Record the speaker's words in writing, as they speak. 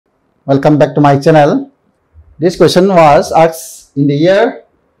Welcome back to my channel. This question was asked in the year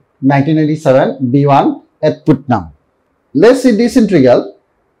 1987 B1 at Putnam. Let's see this integral.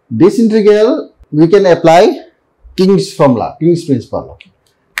 This integral we can apply King's formula, King's principle. Okay.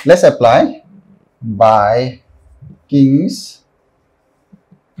 Let's apply by King's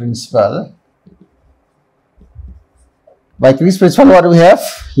principle. By King's principle, what we have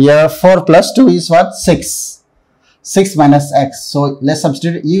here, 4 plus 2 is what? 6. 6 minus x. So let's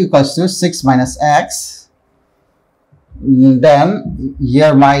substitute u equals to 6 minus x. Then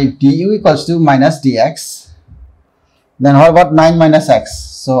here my du equals to minus dx. Then what about 9 minus x?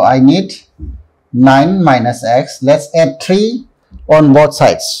 So I need 9 minus x. Let's add 3 on both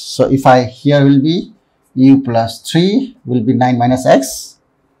sides. So if I here will be u plus 3 will be 9 minus x.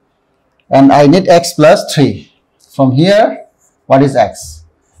 And I need x plus 3. From here, what is x?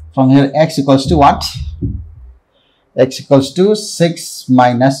 From here, x equals to what? X equals to 6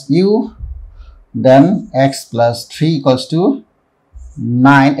 minus u. Then x plus 3 equals to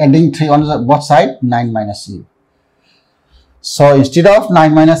 9. Adding 3 on both sides, 9 minus u. So instead of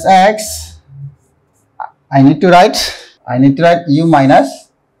 9 minus x, I need to write u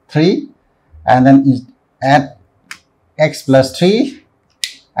minus 3, and then add x plus 3.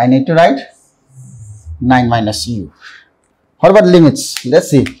 I need to write 9 minus u. What about limits? Let's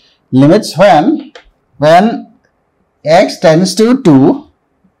see. Limits when x tends to 2.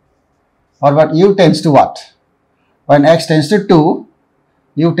 What about u tends to what? When x tends to 2,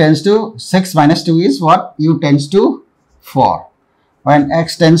 u tends to 6 minus 2 is what? U tends to 4. When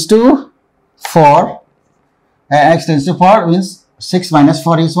x tends to 4, x tends to 4 means 6 minus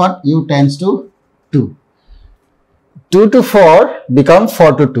 4 is what? U tends to 2. 2 to 4 become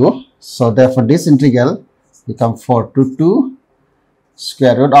 4 to 2. So therefore this integral become 4 to 2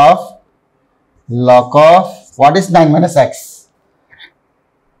 square root of log of what is 9 minus x?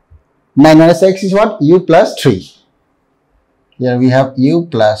 9 minus x is what? U plus 3. Here we have u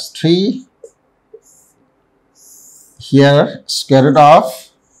plus 3. Here square root of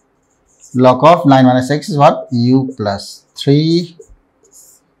log of 9 minus x is what? U plus 3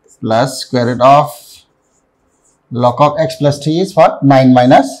 plus square root of log of x plus 3 is what? 9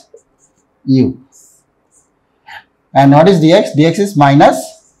 minus u. And what is dx? Dx is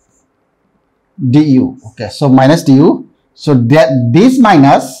minus du. Okay, so minus du. So that this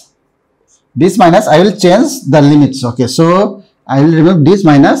minus I will change the limits. Okay, so I will remove this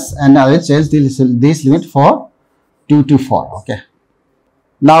minus and I will change this limit for 2 to 4. Okay.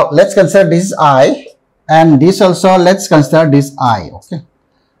 Now let's consider this I, and this also let's consider this I. Okay.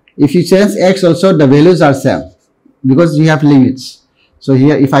 If you change x also, the values are same because we have limits. So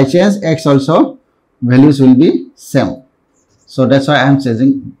here if I change x also, values will be same. So that's why I am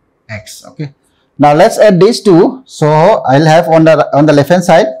changing x. Okay. Now let's add these two. So I'll have on the left hand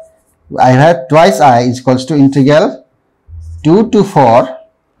side, I have twice I is equals to integral 2 to 4.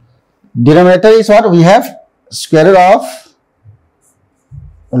 Denominator is what? We have square root of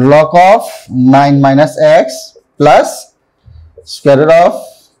log of 9 minus x plus square root of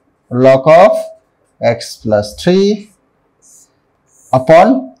log of x plus 3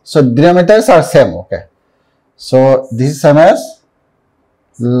 upon, so denominators are same. Okay, so this is same as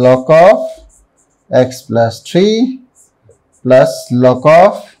log of x plus 3 plus log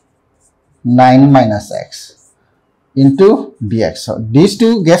of 9 minus x into dx. So these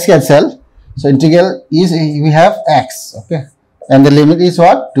two gets cancelled. So integral is, we have x. Okay, and the limit is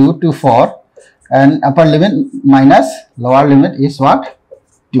what? 2 to 4, and upper limit minus lower limit is what?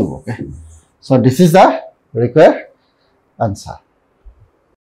 2. Okay, so this is the required answer.